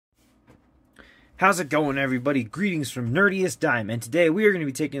How's it going, everybody? Greetings from Nerdiest Dime, and today we are going to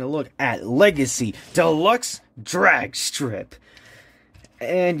be taking a look at Legacy Deluxe Dragstrip.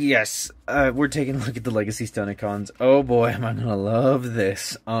 And yes, we're taking a look at the Legacy Stunticons. Oh boy, am I going to love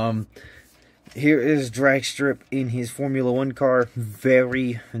this. Here is Dragstrip in his Formula 1 car,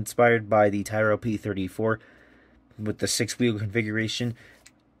 very inspired by the Tyro P34 with the 6-wheel configuration.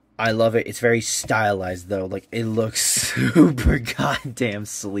 I love it. It's very stylized, though. Like, it looks super goddamn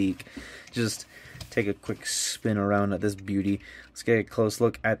sleek. Just take a quick spin around at this beauty. Let's get a close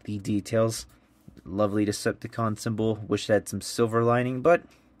look at the details. Lovely Decepticon symbol. Wish it had some silver lining, but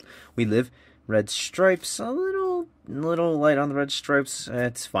we live. Red stripes. A little light on the red stripes.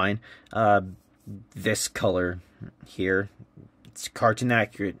 It's fine. This color here, it's cartoon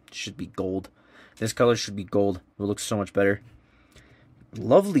accurate. Should be gold. This color should be gold. It looks so much better.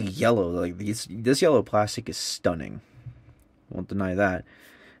 Lovely yellow. Like this yellow plastic is stunning. Won't deny that.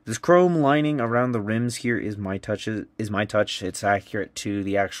 This chrome lining around the rims here is my touch. It's accurate to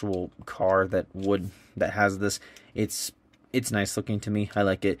the actual car that has this. It's nice looking to me. I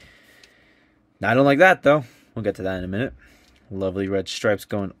like it. I don't like that though. We'll get to that in a minute. Lovely red stripes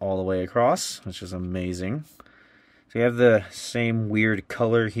going all the way across, which is amazing. So you have the same weird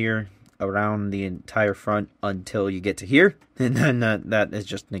color here around the entire front until you get to here, and then that is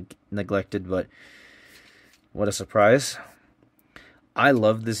just neglected. But what a surprise! I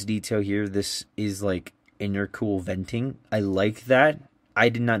love this detail here. This is like intercool venting. I like that. I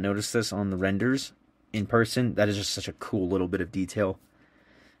did not notice this on the renders. In person, that is just such a cool little bit of detail.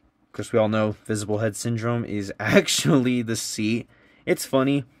 Of course, we all know visible head syndrome is actually the seat. It's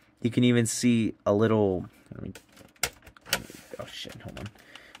funny. You can even see a little... oh shit, hold on.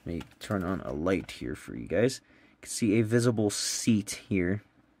 Let me turn on a light here for you guys. You can see a visible seat here.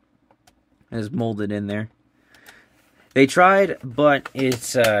 It is molded in there. They tried, but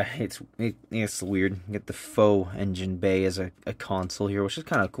it's weird. You get the faux engine bay as a console here, which is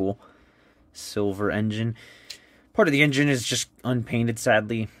kind of cool. Silver engine. Part of the engine is just unpainted,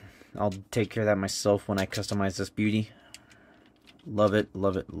 sadly. I'll take care of that myself when I customize this beauty. Love it,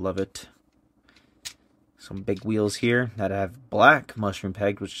 love it, love it. Some big wheels here that have black mushroom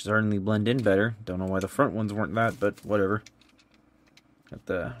pegged, which certainly blend in better. Don't know why the front ones weren't that, but whatever. Got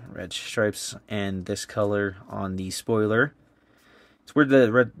the red stripes and this color on the spoiler. It's weird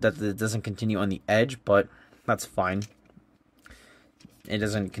that it doesn't continue on the edge, but that's fine. It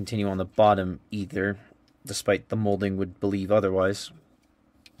doesn't continue on the bottom either, despite the molding would believe otherwise.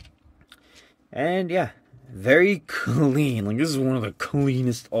 And yeah, very clean. Like, this is one of the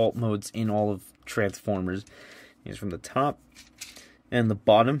cleanest alt modes in all of Transformers. It's from the top and the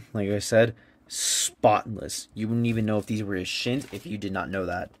bottom, like I said, spotless. You wouldn't even know if these were his shins if you did not know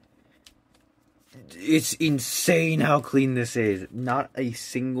that. It's insane how clean this is. Not a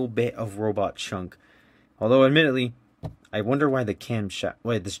single bit of robot chunk. Although, admittedly, I wonder why the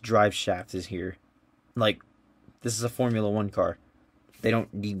this drive shaft is here. Like, this is a Formula 1 car. They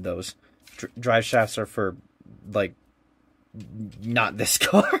don't need those. Drive shafts are for, like, not this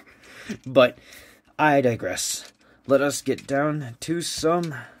car. But I digress. Let us get down to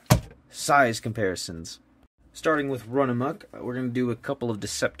some size comparisons. Starting with Run Amok, we're going to do a couple of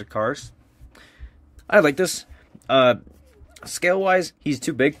Decepticars. I like this. Scale-wise, he's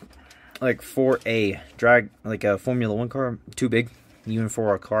too big. Like, for a Formula 1 car, too big. Even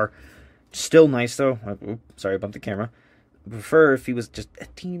for a car. Still nice, though. Oops, sorry, I bumped the camera. I prefer if he was just a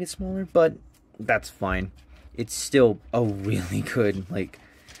teeny bit smaller, but that's fine. It's still a really good, like,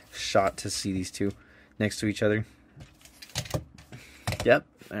 shot to see these two next to each other. Yep,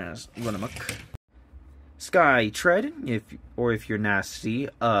 there's Run Amok. Sky Tread, if you're nasty,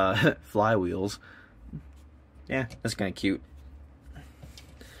 flywheels. Yeah, that's kind of cute.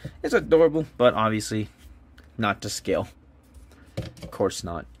 It's adorable, but obviously not to scale. Of course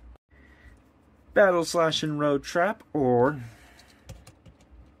not. Battle Slash and Road Trap, or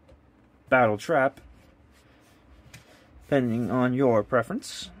Battle Trap, depending on your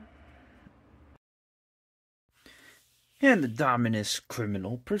preference. And the Dominus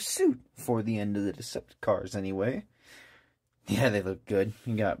Criminal Pursuit for the end of the Decepticars, anyway. Yeah, they look good.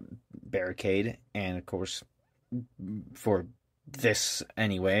 You got Barricade, and of course, for this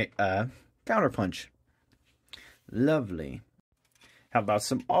anyway, Counterpunch. Lovely. How about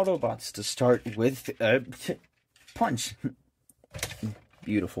some Autobots to start with? Punch.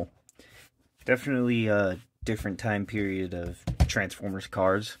 Beautiful. Definitely a different time period of Transformers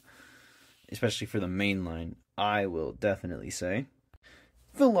cars, especially for the main line, I will definitely say.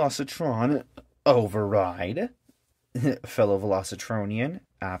 Velocitron Override. Fellow Velocitronian,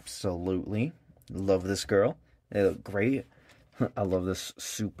 absolutely. Love this girl. They look great. I love this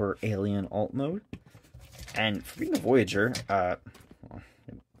super alien alt mode. And for being a Voyager,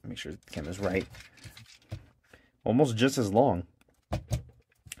 make sure the camera's right. Almost just as long.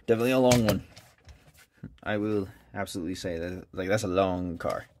 Definitely a long one. I will absolutely say that, like, that's a long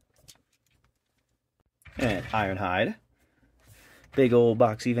car. And Ironhide. Big old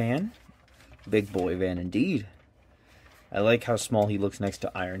boxy van. Big boy van indeed. I like how small he looks next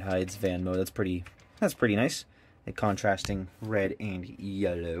to Ironhide's van mode. That's pretty nice. The contrasting red and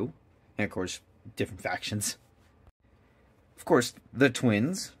yellow. And of course, different factions. Of course, the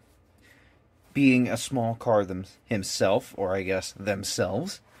twins. Being a small car himself, or I guess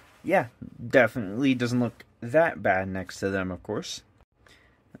themselves. Yeah, definitely doesn't look that bad next to them, of course.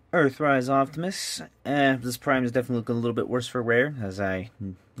 Earthrise Optimus. This Prime is definitely looking a little bit worse for wear, as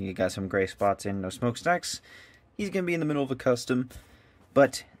you got some gray spots and no smokestacks. He's going to be in the middle of a custom,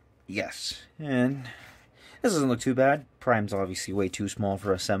 but yes. And this doesn't look too bad. Prime's obviously way too small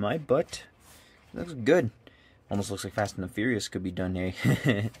for a semi, but it looks good. Almost looks like Fast and the Furious could be done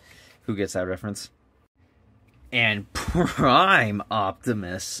here. Who gets that reference? And Prime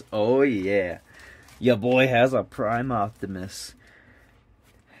Optimus. Oh yeah. Your boy has a Prime Optimus.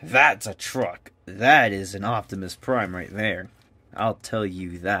 That's a truck. That is an Optimus Prime right there. I'll tell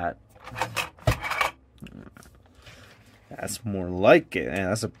you that. That's more like it. Man,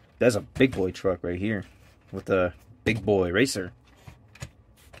 that's a big boy truck right here. With a big boy racer.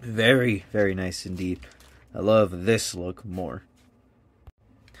 Very, very nice indeed. I love this look more.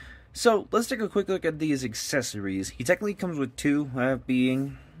 So, let's take a quick look at these accessories. He technically comes with two,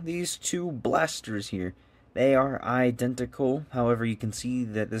 being these two blasters here. They are identical, however you can see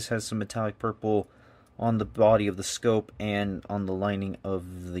that this has some metallic purple on the body of the scope and on the lining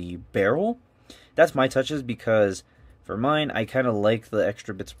of the barrel. That's my touches because for mine, I kind of like the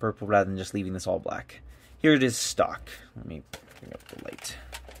extra bits of purple rather than just leaving this all black. Here it is stock. Let me bring up the light.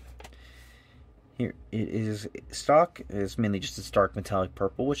 Here it is stock. It's mainly just a stark metallic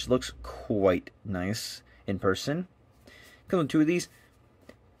purple, which looks quite nice in person. Comes with two of these,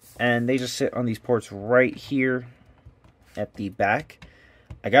 and they just sit on these ports right here at the back.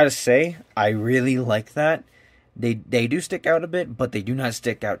 I gotta say, I really like that. They do stick out a bit, but they do not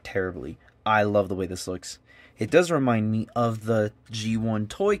stick out terribly. I love the way this looks. It does remind me of the G1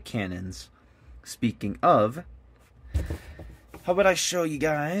 toy cannons. Speaking of, how about I show you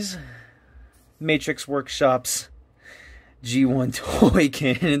guys Matrix Workshop's G1 toy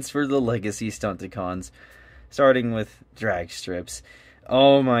cannons for the Legacy Stunticons, starting with drag strips.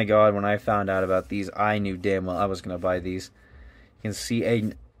 Oh my god, when I found out about these, I knew damn well I was going to buy these. You can see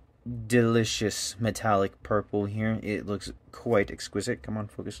a delicious metallic purple here. It looks quite exquisite. Come on,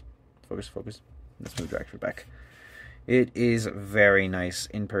 focus. Focus, focus. Let's move drag strip back. It is very nice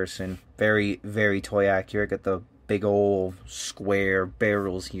in person. Very, very toy accurate. Got the big old square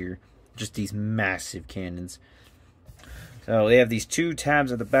barrels here. Just these massive cannons. So they have these two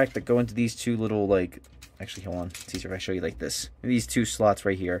tabs at the back that go into these two little, like, actually hold on, it's easier if I show you like this. These two slots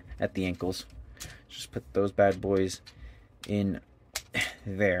right here at the ankles. Just put those bad boys in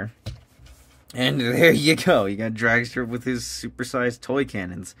there. And there you go. You got Dragstrip with his supersized toy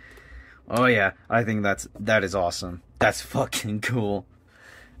cannons. Oh yeah, I think that is awesome. That's fucking cool.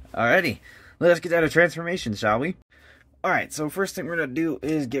 Alrighty, let's get out of transformation, shall we? Alright, so first thing we're going to do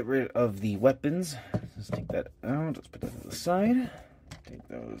is get rid of the weapons. Let's take that out. Let's put that to the side. Take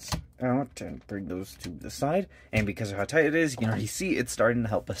those out and bring those to the side. And because of how tight it is, you can already see it's starting to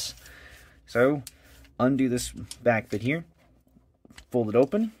help us. So, undo this back bit here. Fold it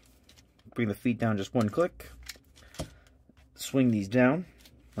open. Bring the feet down just one click. Swing these down,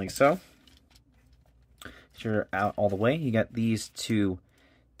 like so. You're out all the way. You got these two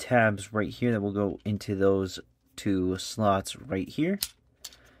tabs right here that will go into those two slots right here.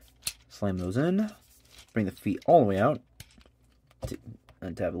 Slam those in. Bring the feet all the way out.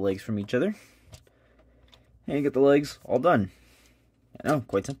 Untab the legs from each other. And you get the legs all done. I know,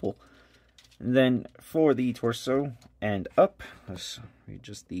 quite simple. And then for the torso and up, let's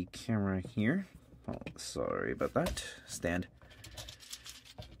readjust the camera here. Oh, sorry about that. Stand.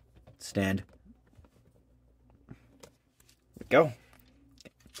 Stand. There we go.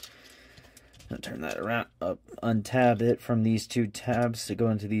 I'll turn that around, up, untab it from these two tabs to go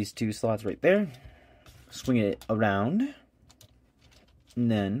into these two slots right there. Swing it around. And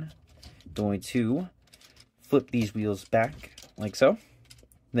then going to flip these wheels back like so.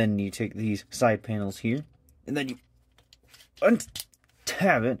 Then you take these side panels here, and then you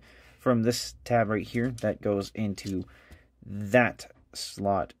untab it from this tab right here that goes into that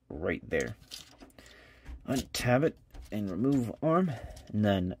slot right there. Untab it and remove arm, and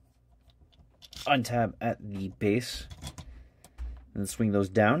then untab at the base and swing those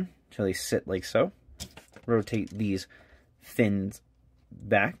down until they sit like so. Rotate these fins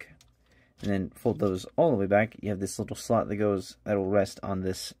back, and then fold those all the way back. You have this little slot that'll rest on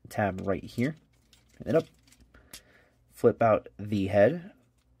this tab right here. And up, flip out the head,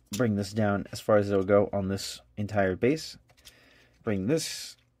 bring this down as far as it'll go on this entire base. Bring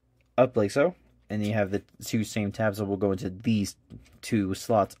this up like so, and you have the two same tabs that will go into these two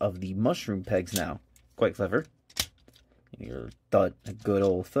slots of the mushroom pegs now. Quite clever. Your thud, a good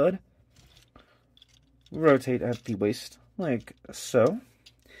old thud. Rotate at the waist like so.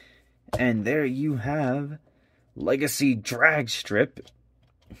 And there you have Legacy Drag Strip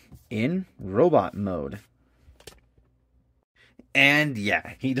in robot mode. And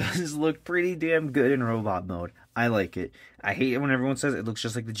yeah, he does look pretty damn good in robot mode. I like it. I hate it when everyone says it looks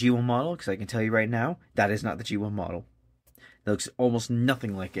just like the G1 model, because I can tell you right now, that is not the G1 model. It looks almost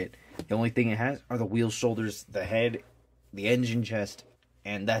nothing like it. The only thing it has are the wheel shoulders, the head, the engine chest,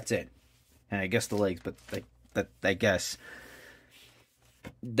 and that's it. And I guess the legs, but I guess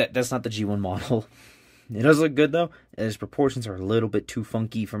that's not the G1 model. It does look good though. His proportions are a little bit too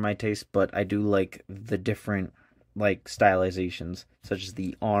funky for my taste, but I do like the different stylizations, such as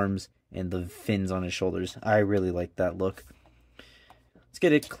the arms and the fins on his shoulders. I really like that look. Let's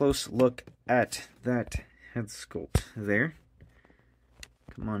get a close look at that head sculpt there.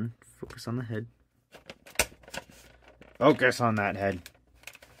 Come on, focus on the head. Focus on that head.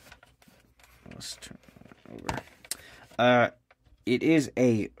 Let's turn it over. It is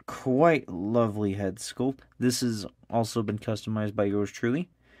a quite lovely head sculpt. This has also been customized by yours truly.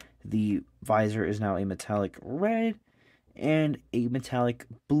 The visor is now a metallic red and a metallic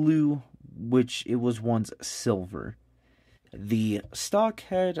blue, which it was once silver. The stock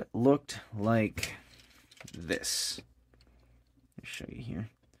head looked like this. Let me show you here.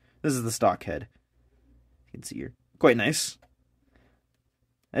 This is the stock head. You can see here. Quite nice.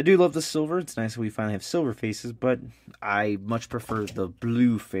 I do love the silver. It's nice that we finally have silver faces, but I much prefer the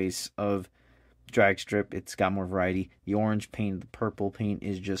blue face of Dragstrip. It's got more variety. The orange paint, the purple paint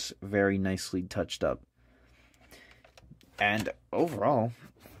is just very nicely touched up. And overall,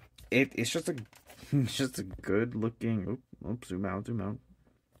 it's just a good looking. Oops, zoom out.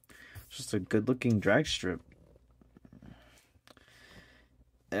 It's just a good looking Dragstrip.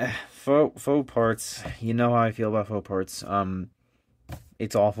 Faux parts. You know how I feel about faux parts.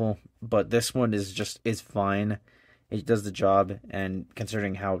 It's awful, but this one is fine. It does the job, and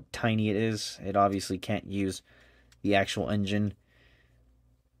considering how tiny it is, it obviously can't use the actual engine.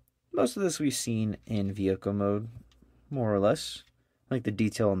 Most of this we've seen in vehicle mode, more or less. Like the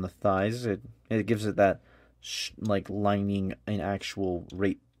detail on the thighs, it gives it that lining in actual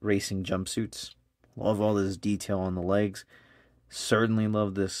racing jumpsuits. Love all this detail on the legs. Certainly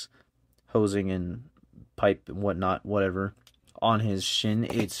love this hosing and pipe and whatnot, whatever. On his shin,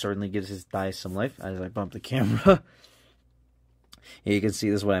 it certainly gives his thighs some life. As I bump the camera, yeah, you can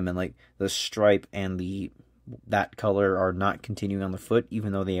see this is what I meant. Like the stripe and that color are not continuing on the foot,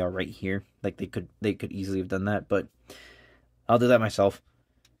 even though they are right here. Like they could easily have done that, but I'll do that myself.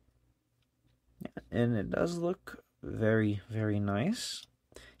 Yeah, and it does look very, very nice.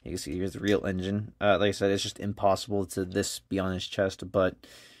 You can see here's the real engine. Like I said, it's just impossible to be on his chest, but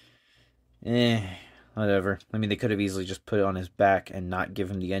whatever. I mean, they could have easily just put it on his back and not give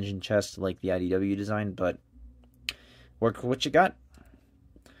him the engine chest like the IDW design, but work with what you got.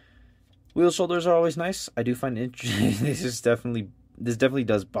 Wheel shoulders are always nice. I do find it interesting. This definitely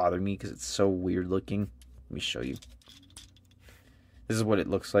does bother me because it's so weird looking. Let me show you. This is what it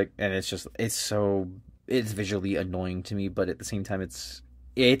looks like, and it's visually annoying to me, but at the same time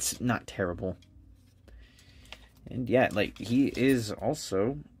it's not terrible. And yeah, like he is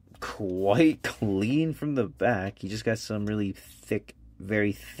also quite clean from the back. He just got some really thick,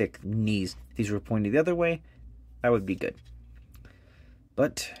 very thick knees. If these were pointed the other way, that would be good.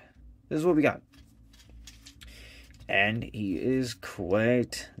 But this is what we got. And he is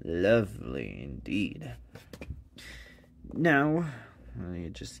quite lovely indeed. Now, let me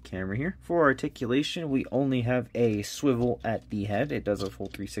adjust the camera here. For articulation, we only have a swivel at the head. It does a full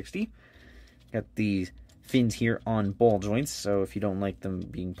 360. Got these fins here on ball joints, so if you don't like them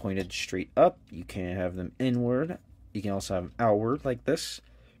being pointed straight up, you can have them inward. You can also have them outward like this.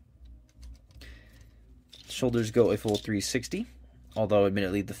 Shoulders go a full 360, although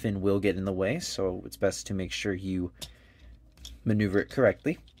admittedly the fin will get in the way, so it's best to make sure you maneuver it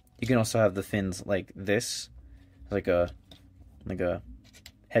correctly. You can also have the fins like this, like a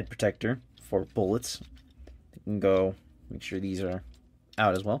head protector for bullets. You can go, make sure these are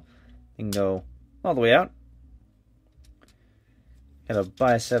out as well. You can go all the way out. Got a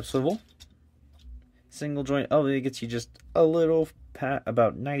bicep swivel. Single joint. Oh, it gets you just a little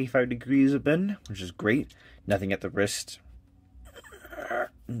about 95 degrees of bend, which is great. Nothing at the wrist.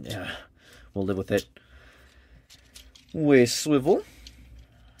 Yeah, we'll live with it. Waist swivel.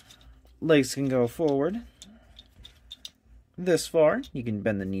 Legs can go forward. This far. You can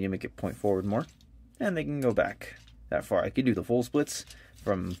bend the knee to make it point forward more. And they can go back that far. I could do the full splits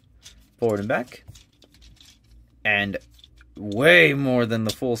from forward and back. And way more than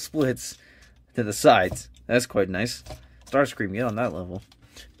the full splits to the sides. That's quite nice. Starscream, get on that level.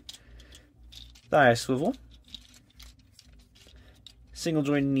 Thigh swivel. Single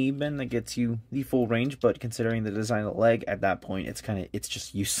joint knee bend that gets you the full range, but considering the design of the leg at that point, it's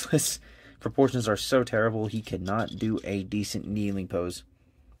just useless. Proportions are so terrible, he cannot do a decent kneeling pose.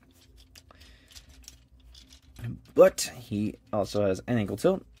 But he also has an ankle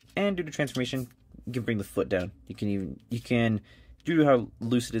tilt, and due to transformation, you can bring the foot down. You can due to how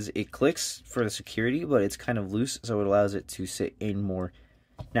loose it is, it clicks for the security, but it's kind of loose, so it allows it to sit in more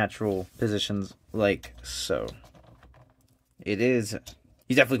natural positions like so. He's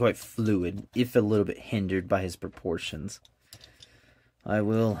definitely quite fluid, if a little bit hindered by his proportions. I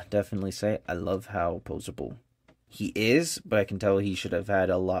will definitely say I love how posable he is, but I can tell he should have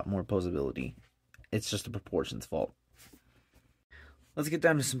had a lot more posability. It's just the proportions fault. Let's get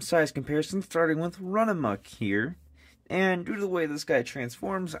down to some size comparisons, starting with Run Amok here. And due to the way this guy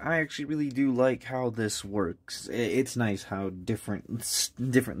transforms, I actually really do like how this works. It's nice how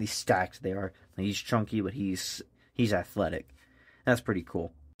differently stacked they are. Like, he's chunky, but he's athletic. That's pretty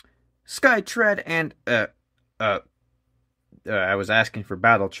cool. Sky Tread and I was asking for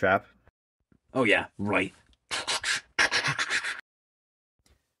Battle Trap. Oh yeah, right.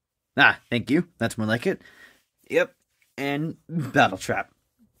 Thank you. That's more like it. Yep, and Battle Trap.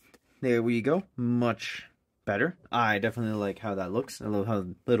 There we go. Much better. I definitely like how that looks. I love how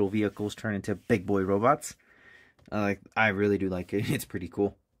little vehicles turn into big boy robots. I really do like it. It's pretty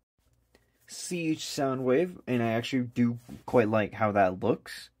cool. Siege Soundwave, and I actually do quite like how that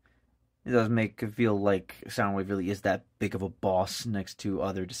looks. It does make it feel like Soundwave really is that big of a boss next to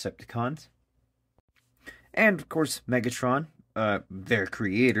other Decepticons. And of course, Megatron, their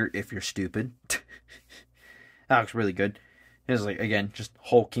creator, if you're stupid. That looks really good. It's like, again, just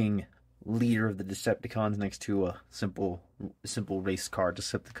hulking leader of the Decepticons next to a simple race car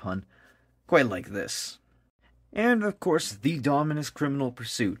Decepticon. Quite like this. And of course, the Dominus Criminal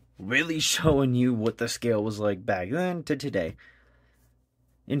Pursuit. Really showing you what the scale was like back then to today.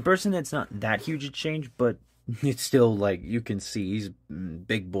 In person, it's not that huge a change, but it's still like, you can see he's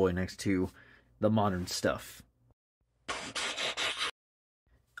big boy next to the modern stuff.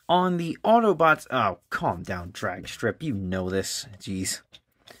 On the Autobots... Oh, calm down, Dragstrip. You know this. Jeez.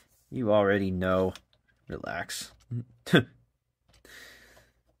 You already know. Relax.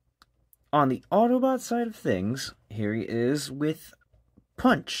 On the Autobot side of things, here he is with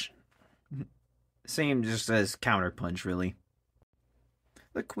Punch. Same just as Counterpunch, really.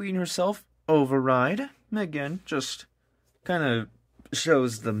 The Queen herself, Override. Again, just kind of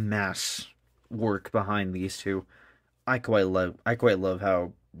shows the mass work behind these two. I quite love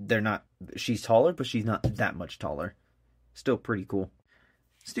how they're not... She's taller, but she's not that much taller. Still pretty cool.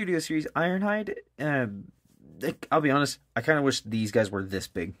 Studio Series Ironhide. I'll be honest, I kind of wish these guys were this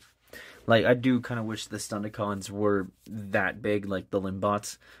big. Like, I do kind of wish the Stunticons were that big, like the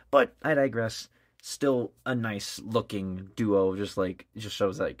Limbots. But I digress. Still a nice looking duo. Just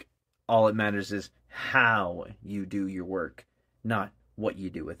shows like all it matters is how you do your work, not what you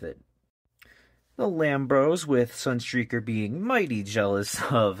do with it. The Lambros, with Sunstreaker being mighty jealous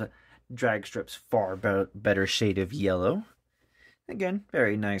of Dragstrip's far better shade of yellow. Again,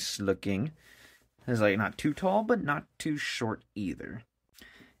 very nice looking. It's like not too tall, but not too short either.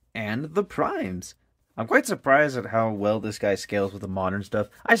 And the Primes. I'm quite surprised at how well this guy scales with the modern stuff.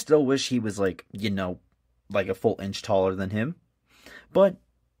 I still wish he was like, like a full inch taller than him. But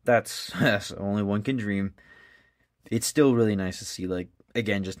that's only one can dream. It's still really nice to see, like,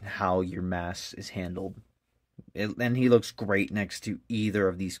 again, just how your mass is handled. And he looks great next to either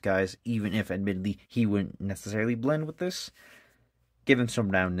of these guys, even if, admittedly, he wouldn't necessarily blend with this. Give him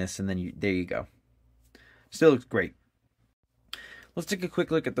some roundness, and then there you go. Still looks great. Let's take a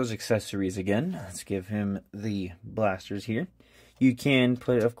quick look at those accessories again. Let's give him the blasters here. You can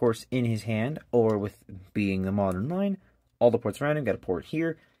put it, of course, in his hand, or with being the modern line, all the ports around him. Got a port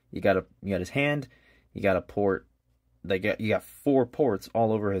here. You got his hand. You got a port. You got 4 ports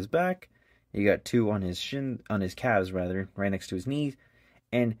all over his back. You got 2 on his calves rather, right next to his knees.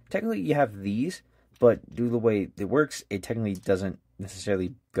 And technically, you have these, but due to the way it works, it technically doesn't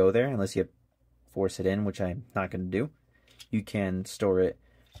necessarily go there unless you force it in, which I'm not going to do. You can store it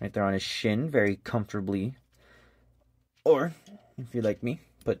right there on his shin very comfortably. Or if you're like me,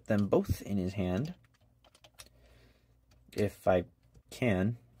 put them both in his hand. If I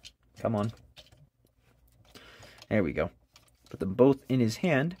can. Come on. There we go. Put them both in his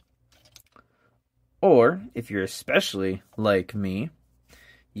hand. Or, if you're especially like me,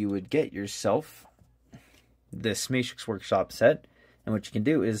 you would get yourself this Matrix Workshop set. And what you can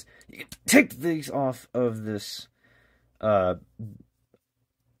do is, you can take these off of this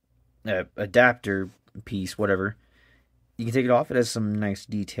adapter piece, whatever. You can take it off. It has some nice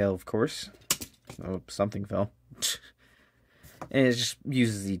detail, of course. Oh, something fell. And it just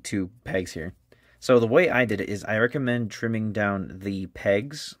uses the two pegs here. So the way I did it is I recommend trimming down the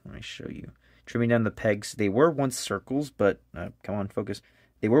pegs. Let me show you. Trimming down the pegs. They were once circles, but come on, focus.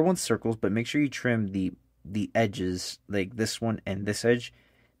 They were once circles, but make sure you trim the edges, like this one and this edge.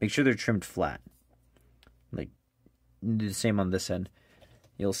 Make sure they're trimmed flat. Like, do the same on this end.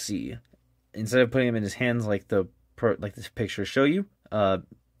 You'll see. Instead of putting them in his hands like this picture show you, I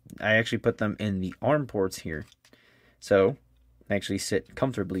actually put them in the arm ports here. So they actually sit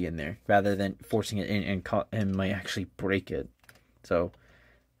comfortably in there rather than forcing it in and might actually break it. So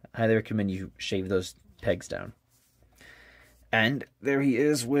I highly recommend you shave those pegs down. And there he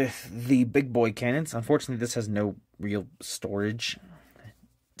is with the big boy cannons. Unfortunately, this has no real storage.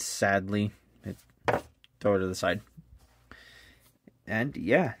 Sadly, throw it to the side. And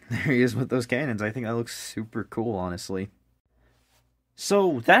yeah, there he is with those cannons. I think that looks super cool, honestly.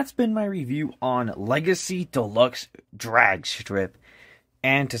 So that's been my review on Legacy Deluxe Dragstrip.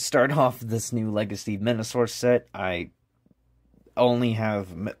 And to start off this new Legacy Menasor set, I only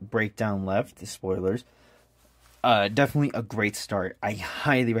have breakdown left. Spoilers. Definitely a great start. I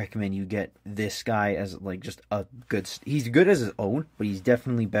highly recommend you get this guy as like just a good. He's good as his own, but he's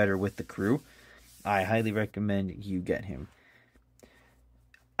definitely better with the crew. I highly recommend you get him.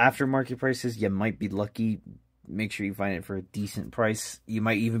 Aftermarket prices, you might be lucky. Make sure you find it for a decent price. You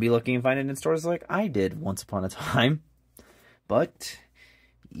might even be lucky and find it in stores like I did once upon a time. But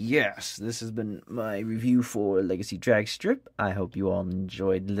yes, this has been my review for Legacy Dragstrip. I hope you all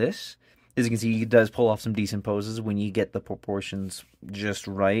enjoyed this. As you can see, he does pull off some decent poses when you get the proportions just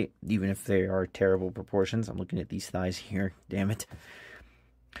right, even if they are terrible proportions. I'm looking at these thighs here, damn it.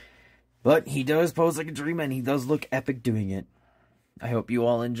 But he does pose like a dream, and he does look epic doing it. I hope you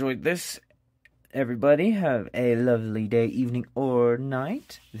all enjoyed this. Everybody, have a lovely day, evening, or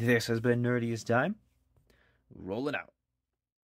night. This has been Nerdiest Time. Rolling out.